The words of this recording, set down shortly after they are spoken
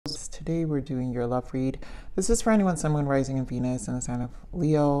today we're doing your love read. This is for anyone, Sun, Moon, Rising, and Venus in the sign of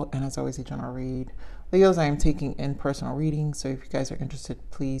Leo, and as always, a general read. Leos, I am taking in personal readings, so if you guys are interested,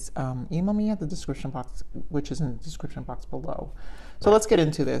 please email me at the description box, which is in the description box below. So let's get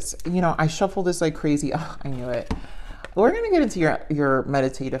into this. You know, I shuffled this like crazy. Oh, I knew it. We're going to get into your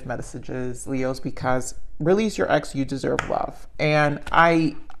meditative messages, Leos, because release your ex, you deserve love. And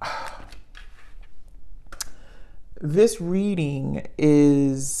this reading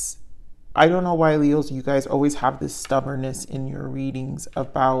is, I don't know why, Leos, you guys always have this stubbornness in your readings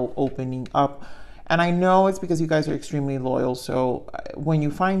about opening up. And I know it's because you guys are extremely loyal. So when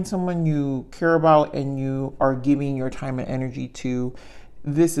you find someone you care about and you are giving your time and energy to,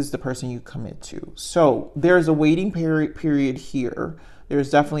 this is the person you commit to. So there's a waiting period here.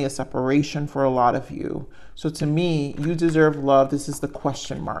 There's definitely a separation for a lot of you. So to me, you deserve love. This is the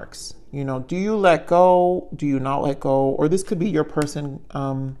question marks. You know, do you let go? Do you not let go? Or this could be your person,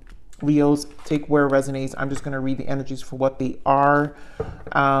 Leos. Take where it resonates. I'm just going to read the energies for what they are.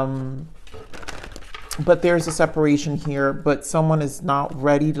 But there's a separation here, but someone is not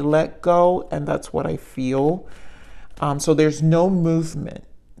ready to let go. And that's what I feel. So there's no movement.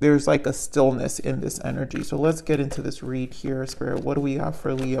 There's like a stillness in this energy. So let's get into this read here, Spirit. What do we have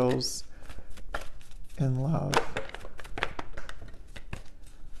for Leos in love?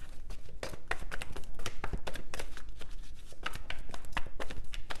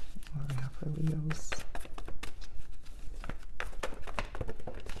 What do we have for Leos?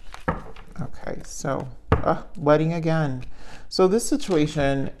 Okay, so wedding again. So this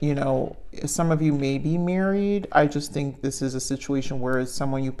situation, you know, some of you may be married. I just think this is a situation where it's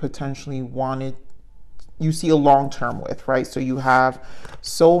someone you potentially wanted, you see a long-term with, right? So you have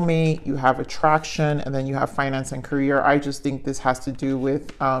soulmate, you have attraction, and then you have finance and career. I just think this has to do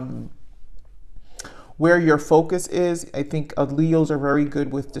with where your focus is. I think Leos are very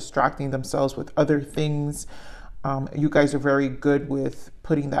good with distracting themselves with other things. You guys are very good with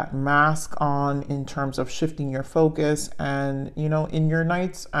putting that mask on in terms of shifting your focus. And, you know, in your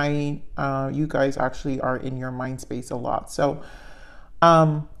nights, you guys actually are in your mind space a lot. So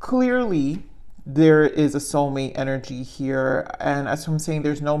clearly there is a soulmate energy here. And as I'm saying,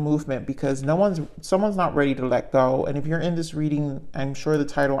 there's no movement because someone's not ready to let go. And if you're in this reading, I'm sure the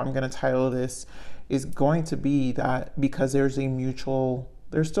title I'm going to title this is going to be that, because there's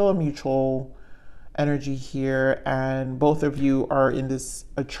still a mutual energy here, and both of you are in this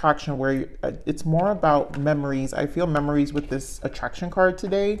attraction where it's more about memories. I feel memories with this attraction card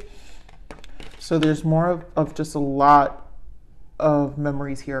today. So there's more of just a lot of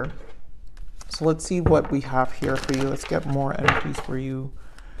memories here. So let's see what we have here for you. Let's get more energies for you.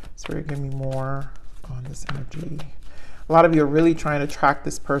 Spirit, give me more on this energy. A lot of you are really trying to track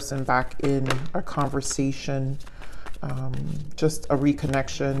this person back in a conversation, just a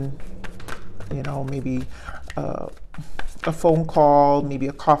reconnection. You know, maybe a phone call, maybe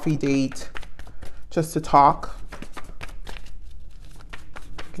a coffee date, just to talk.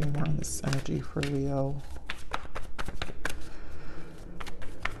 Get more on this energy for Leo.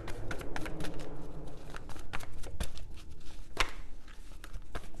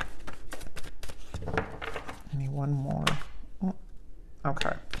 I need one more. Oh,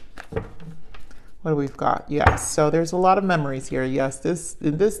 okay. What do we've got? Yes, so there's a lot of memories here. Yes,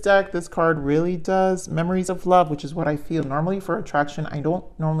 in this deck, this card really does memories of love, which is what I feel. Normally for attraction, I don't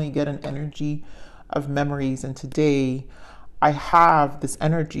normally get an energy of memories. And today I have this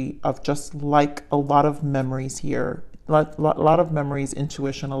energy of just like a lot of memories here. A lot of memories,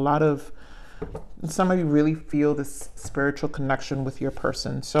 intuition, some of you really feel this spiritual connection with your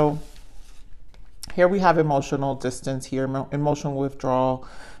person. So here we have emotional distance here, emotional withdrawal.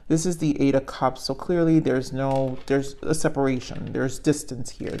 This is the Eight of Cups. So clearly there's a separation. There's distance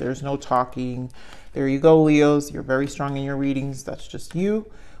here. There's no talking. There you go, Leos. You're very strong in your readings. That's just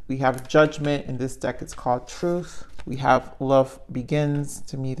you. We have Judgment. In this deck, it's called Truth. We have Love Begins.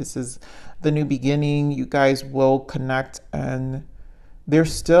 To me, this is the new beginning. You guys will connect, and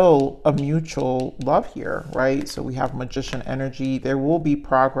there's still a mutual love here, right? So we have Magician energy. There will be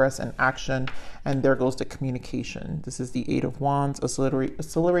progress and action, and there goes the communication. This is the Eight of Wands,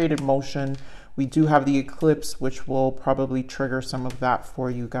 accelerated motion. We do have the eclipse, which will probably trigger some of that for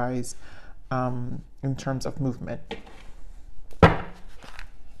you guys in terms of movement.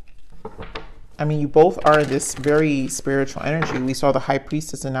 I mean, you both are in this very spiritual energy. We saw the High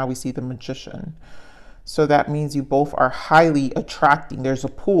Priestess, and now we see the Magician. So that means you both are highly attracting. There's a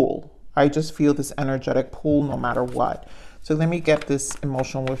pull. I just feel this energetic pull no matter what. So let me get this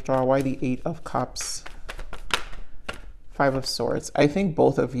emotional withdrawal. Why the Eight of Cups? Five of Swords. I think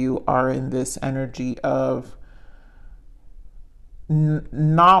both of you are in this energy of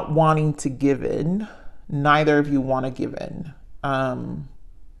not wanting to give in. Neither of you want to give in,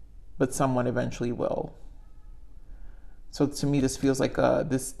 but someone eventually will. So to me, this feels like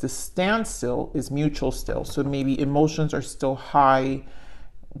this standstill is mutual still. So maybe emotions are still high,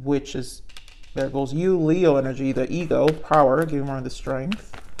 which is, there goes you, Leo energy, the ego, power, give more of the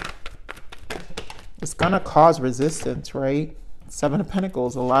strength. It's going to cause resistance, right? Seven of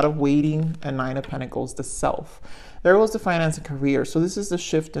Pentacles, a lot of waiting, and Nine of Pentacles, the self. There goes the finance and career. So this is the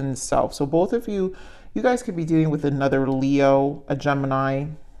shift in the self. So both of you, you guys could be dealing with another Leo, a Gemini,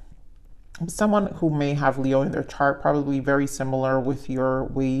 someone who may have Leo in their chart, probably very similar with your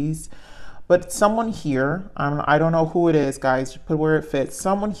ways. But someone here, I don't know who it is, guys, put where it fits.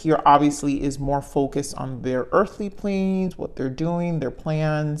 Someone here obviously is more focused on their earthly planes, what they're doing, their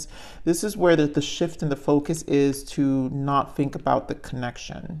plans. This is where the shift in the focus is to not think about the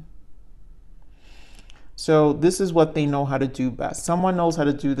connection. So this is what they know how to do best. Someone knows how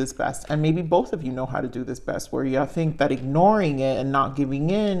to do this best. And maybe both of you know how to do this best, where you think that ignoring it and not giving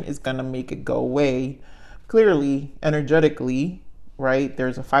in is going to make it go away. Clearly, energetically, right?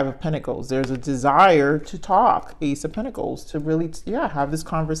 There's a Five of Pentacles. There's a desire to talk, Ace of Pentacles, to really, have this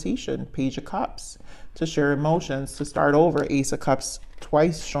conversation. Page of Cups, to share emotions, to start over. Ace of Cups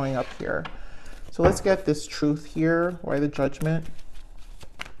twice showing up here. So let's get this truth here. Why the Judgment?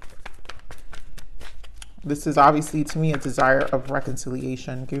 This is obviously, to me, a desire of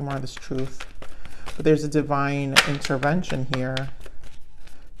reconciliation. Give me more of this truth. But there's a divine intervention here.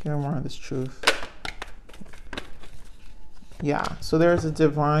 Give me more of this truth. Yeah, so there's a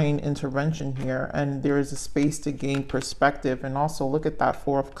divine intervention here, and there is a space to gain perspective. And also look at that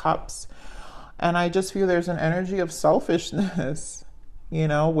Four of Cups. And I just feel there's an energy of selfishness, you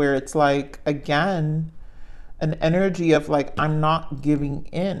know, where it's like, again, an energy of like, I'm not giving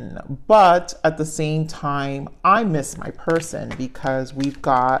in, but at the same time, I miss my person, because we've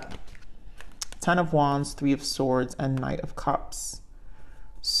got Ten of Wands, Three of Swords, and Knight of Cups.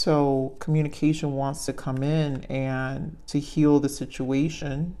 So communication wants to come in and to heal the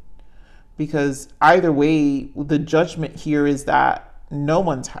situation, because either way, the Judgment here is that no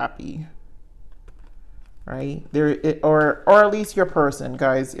one's happy. Right there, or at least your person,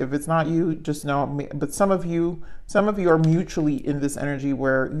 guys. If it's not you, just know. But some of you are mutually in this energy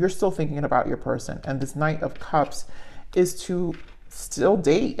where you're still thinking about your person. And this Knight of Cups is to still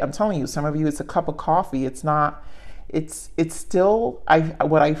date. I'm telling you, some of you, it's a cup of coffee. It's not. It's still.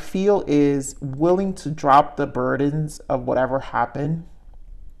 What I feel is willing to drop the burdens of whatever happened,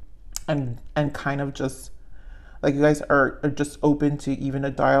 and kind of just. Like, you guys are just open to even a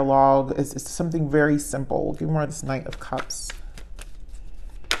dialogue. It's something very simple. Give me more of this Knight of Cups.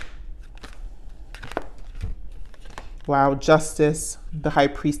 Wow, Justice, the High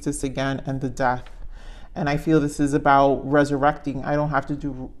Priestess again, and the Death. And I feel this is about resurrecting. I don't have to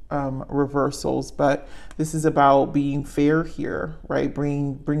do reversals, but this is about being fair here, right?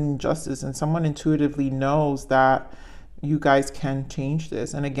 Bringing justice. And someone intuitively knows that you guys can change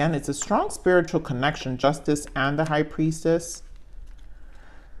this. And again, it's a strong spiritual connection, Justice and the High Priestess.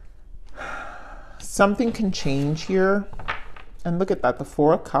 Something can change here. And look at that, the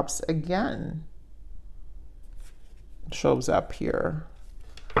Four of Cups again shows up here.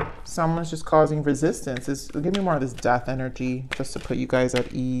 Someone's just causing resistance. Give me more of this Death energy, just to put you guys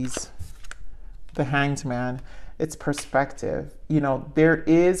at ease. The Hanged Man, it's perspective. You know, there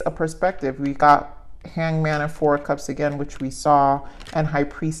is a perspective. We got Hanged Man and Four of Cups again, which we saw, and High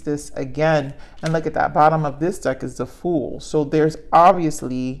Priestess again. And look at that, bottom of this deck is the Fool. So there's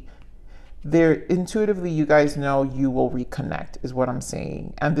obviously, intuitively, you guys know you will reconnect, is what I'm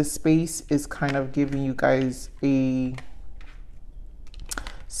saying. And this space is kind of giving you guys a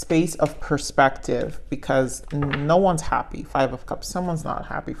space of perspective, because no one's happy. Five of Cups, someone's not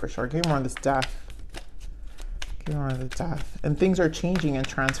happy for sure. Give me more on this Death. Give me more on the Death. And things are changing and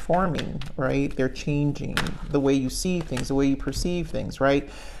transforming, right? They're changing the way you see things, the way you perceive things, right?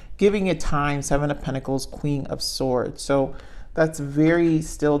 Giving it time. Seven of Pentacles, Queen of Swords. So that's very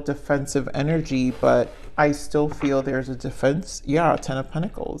still defensive energy, but I still feel there's a defense. Yeah, Ten of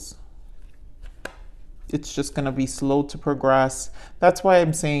Pentacles. It's just going to be slow to progress. That's why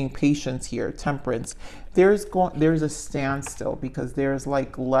I'm saying patience here, temperance. There's a standstill, because there's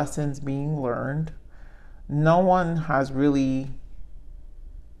like lessons being learned. No one has really,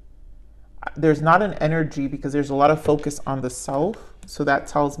 there's not an energy, because there's a lot of focus on the self. So that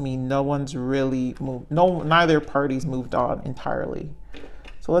tells me no one's really moved. Neither party's moved on entirely.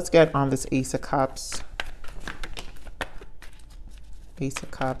 So let's get on this Ace of Cups. Ace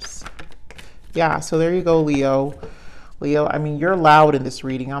of Cups. Yeah, so there you go, Leo. Leo, I mean, you're loud in this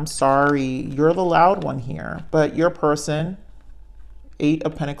reading. I'm sorry. You're the loud one here. But your person, Eight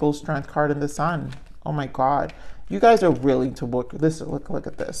of Pentacles, Strength card, and the Sun. Oh my God. You guys are willing to work. Look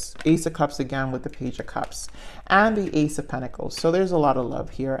at this. Ace of Cups again with the Page of Cups and the Ace of Pentacles. So there's a lot of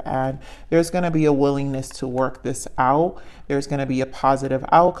love here, and there's going to be a willingness to work this out. There's going to be a positive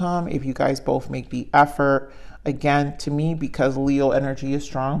outcome if you guys both make the effort. Again, to me, because Leo energy is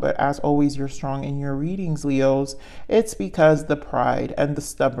strong, but as always, you're strong in your readings, Leos. It's because the pride and the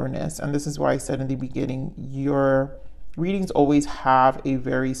stubbornness. And this is why I said in the beginning, your readings always have a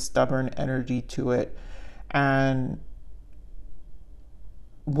very stubborn energy to it. And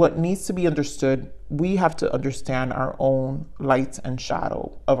what needs to be understood, we have to understand our own light and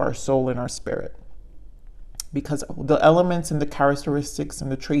shadow of our soul and our spirit. Because the elements and the characteristics and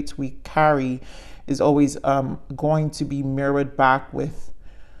the traits we carry is always going to be mirrored back with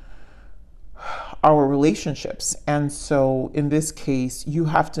our relationships. And so in this case, you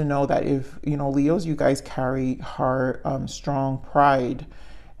have to know that if, you know, Leos, you guys carry hard, strong pride,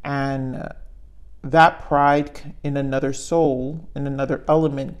 and that pride in another soul, in another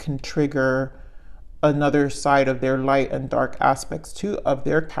element, can trigger another side of their light and dark aspects too of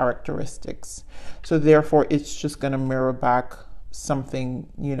their characteristics. So therefore, it's just going to mirror back something,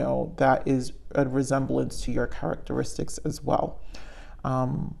 you know, that is a resemblance to your characteristics as well,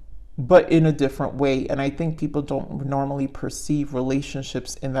 but in a different way. And I think people don't normally perceive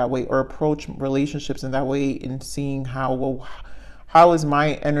relationships in that way, or approach relationships in that way, in seeing how, well, how is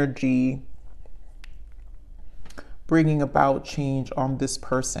my energy bringing about change on this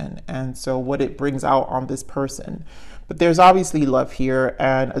person, and so what it brings out on this person. But there's obviously love here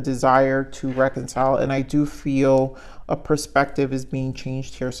and a desire to reconcile, and I do feel a perspective is being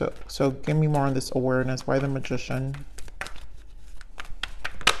changed here. So give me more on this awareness. Why the Magician?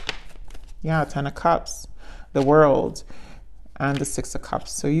 Yeah, Ten of Cups, the World, and the Six of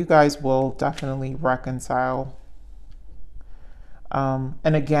Cups. So you guys will definitely reconcile. And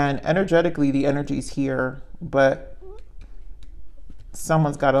again, energetically, the energy is here, but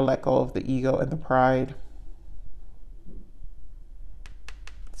someone's got to let go of the ego and the pride.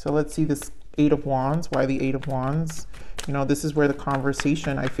 So let's see this Eight of Wands. Why the Eight of Wands? You know, this is where the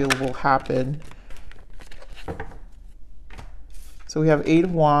conversation, I feel, will happen. So we have Eight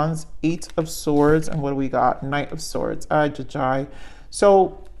of Wands, Eight of Swords, and what do we got? Knight of Swords.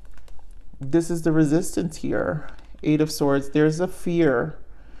 So this is the resistance here. Eight of Swords. There's a fear.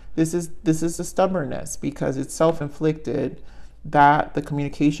 This is the stubbornness, because it's self-inflicted that the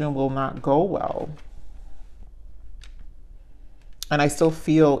communication will not go well. And I still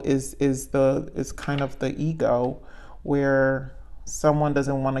feel is kind of the ego, where someone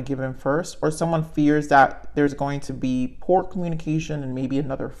doesn't want to give in first, or someone fears that there's going to be poor communication and maybe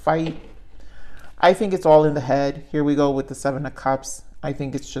another fight. I think it's all in the head. Here we go with the Seven of Cups. I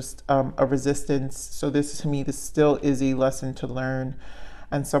think it's just a resistance. So this, to me, this still is a lesson to learn,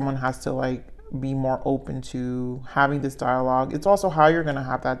 and someone has to like be more open to having this dialogue. It's also how you're going to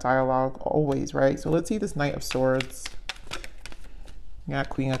have that dialogue always, right? So let's see this Knight of Swords. Yeah,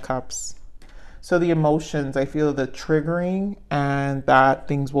 Queen of Cups. So the emotions, I feel the triggering, and that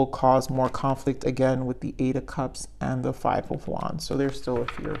things will cause more conflict again with the Eight of Cups and the Five of Wands. So there's still a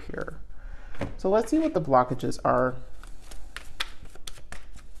fear here. So let's see what the blockages are.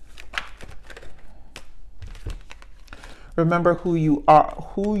 Remember who you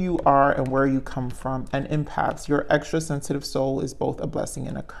are and where you come from, and impacts. Your extra sensitive soul is both a blessing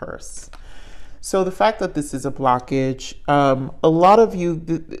and a curse. So the fact that this is a blockage, a lot of you,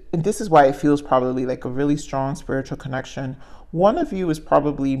 and this is why it feels probably like a really strong spiritual connection. One of you is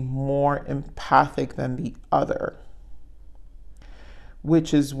probably more empathic than the other,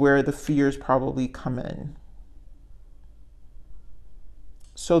 which is where the fears probably come in.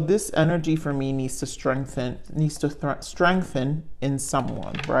 So this energy for me needs to strengthen in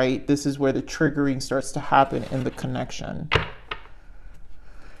someone, right? This is where the triggering starts to happen in the connection,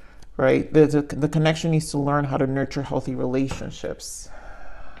 right? The connection needs to learn how to nurture healthy relationships.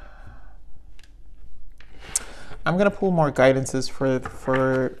 I'm going to pull more guidances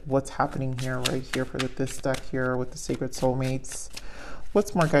for what's happening here, right here, for this deck here with the Sacred Soulmates.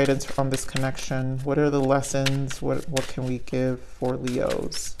 What's more guidance on this connection? What are the lessons? What can we give for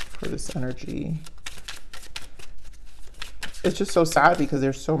Leos for this energy? It's just so sad because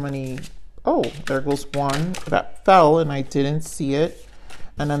there's so many. Oh, there goes one that fell and I didn't see it.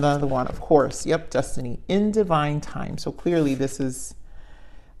 And another one, of course. Yep, destiny in divine time. So clearly this is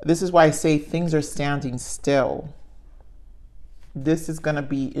why I say things are standing still. This is going to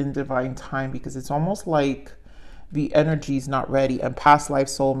be in divine time, because it's almost like the energy is not ready. And past life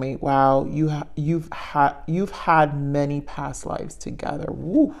soulmate, wow, you've had many past lives together.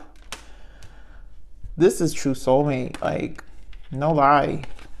 Woo. This is true soulmate. Like, No lie.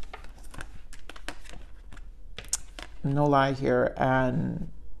 No lie here. And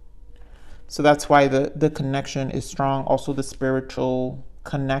so that's why the connection is strong. Also, the spiritual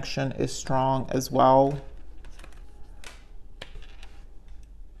connection is strong as well.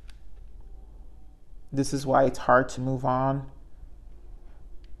 This is why it's hard to move on.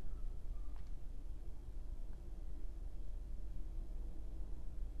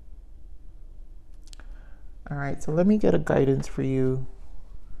 All right, so let me get a guidance for you.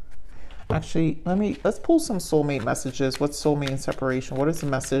 Actually, let's pull some soulmate messages. What's soulmate and separation? What is the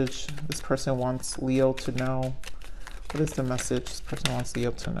message this person wants Leo to know? What is the message this person wants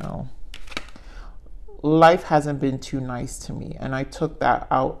Leo to know? Life hasn't been too nice to me, and I took that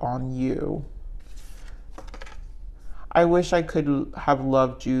out on you. I wish I could have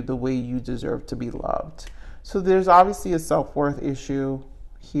loved you the way you deserve to be loved. So there's obviously a self-worth issue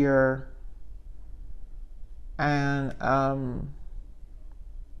here. And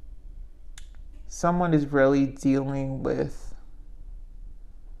someone is really dealing with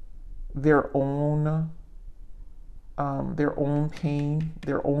their own pain,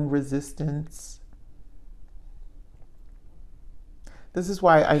 their own resistance. This is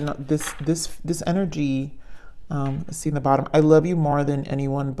why I know this energy. See in the bottom. I love you more than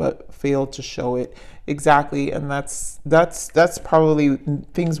anyone, but failed to show it. Exactly, and that's probably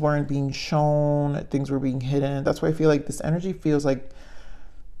things weren't being shown. Things were being hidden. That's why I feel like this energy feels like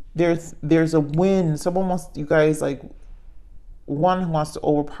there's a win. Someone wants you guys like one who wants to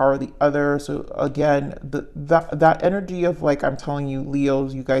overpower the other. So again, that energy of like I'm telling you,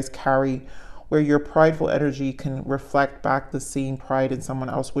 Leos, you guys carry, where your prideful energy can reflect back the same pride in someone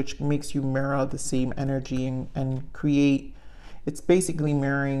else, which makes you mirror the same energy and create, it's basically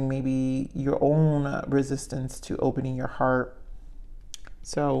mirroring maybe your own resistance to opening your heart.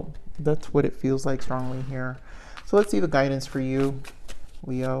 So that's what it feels like strongly here. So let's see the guidance for you,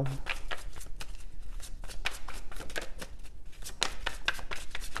 Leo.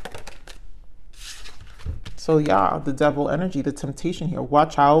 So yeah, the devil energy, the temptation here.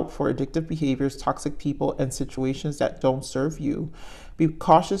 Watch out for addictive behaviors, toxic people, and situations that don't serve you. Be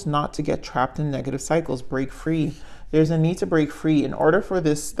cautious not to get trapped in negative cycles. Break free. There's a need to break free. In order for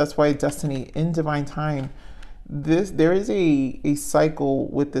this, that's why destiny in divine time, there is a cycle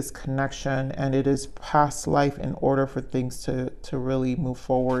with this connection, and it is past life in order for things to really move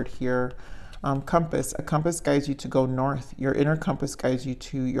forward here. Compass. A compass guides you to go north. Your inner compass guides you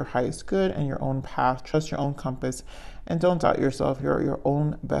to your highest good and your own path. Trust your own compass and don't doubt yourself. You're your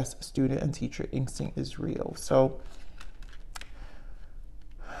own best student and teacher. Instinct is real. So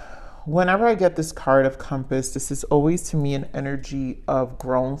whenever I get this card of compass, this is always to me an energy of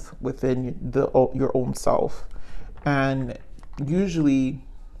growth within your own self. And usually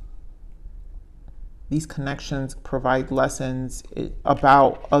these connections provide lessons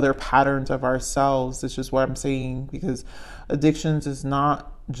about other patterns of ourselves. This is what I'm saying, because addictions is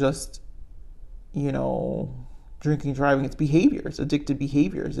not just, drinking, driving. It's behaviors, addictive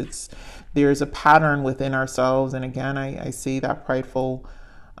behaviors. There's a pattern within ourselves. And again, I say that prideful,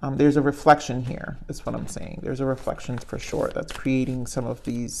 there's a reflection here. That's what I'm saying. There's a reflection for sure that's creating some of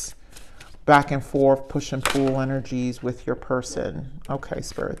these back and forth, push and pull energies with your person. Okay,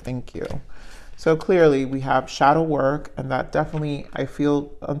 Spirit, thank you. So clearly we have shadow work, and that definitely, I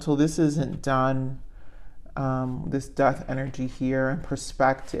feel, until this isn't done, this death energy here and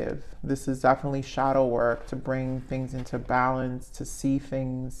perspective, this is definitely shadow work to bring things into balance, to see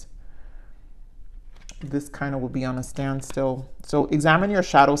things. This kind of will be on a standstill. So examine your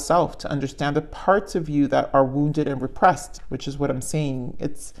shadow self to understand the parts of you that are wounded and repressed, which is what I'm saying.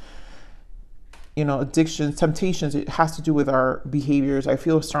 It's, addictions, temptations, it has to do with our behaviors. I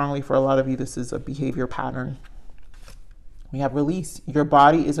feel strongly for a lot of you, this is a behavior pattern. We have release. Your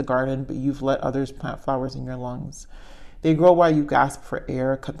body is a garden, but you've let others plant flowers in your lungs. They grow while you gasp for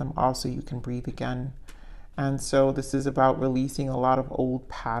air. Cut them off so you can breathe again. And so this is about releasing a lot of old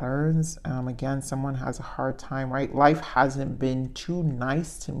patterns. Again, someone has a hard time, right? Life hasn't been too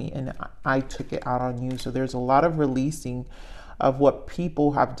nice to me, and I took it out on you. So there's a lot of releasing of what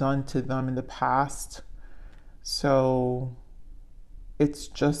people have done to them in the past. So it's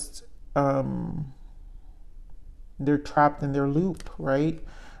just, they're trapped in their loop, right?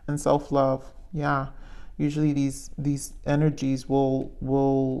 And self-love, yeah. Usually these energies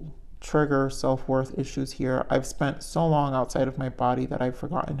will trigger self-worth issues here. I've spent so long outside of my body that I've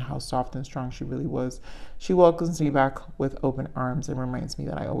forgotten how soft and strong she really was. She welcomes me back with open arms and reminds me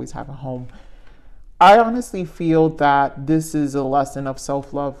that I always have a home. I honestly feel that this is a lesson of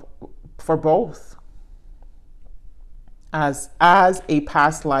self-love for both. as a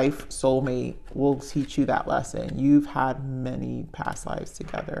past life soulmate will teach you that lesson. You've had many past lives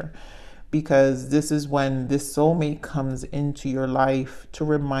together, because this is when this soulmate comes into your life to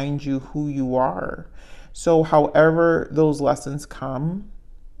remind you who you are. So however those lessons come,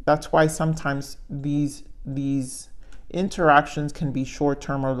 that's why sometimes these interactions can be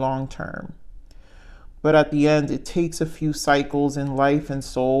short-term or long-term. But at the end, it takes a few cycles in life and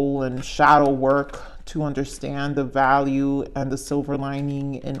soul and shadow work to understand the value and the silver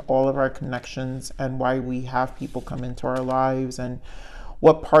lining in all of our connections, and why we have people come into our lives, and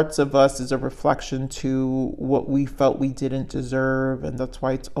what parts of us is a reflection to what we felt we didn't deserve. And that's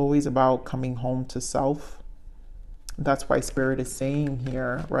why it's always about coming home to self. That's why Spirit is saying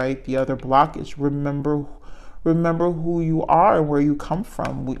here, right? The other block is remember who you are and where you come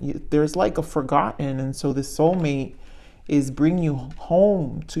from. There's like a forgotten, and so the soulmate is bringing you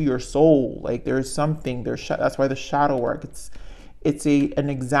home to your soul. Like there's something there. That's why the shadow work. It's an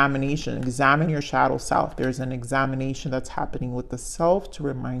examination. Examine your shadow self. There's an examination that's happening with the self to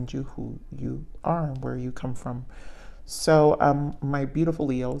remind you who you are and where you come from. So, my beautiful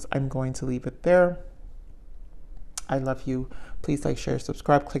Leos, I'm going to leave it there. I love you. Please like, share,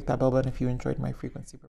 subscribe, click that bell button if you enjoyed my frequency.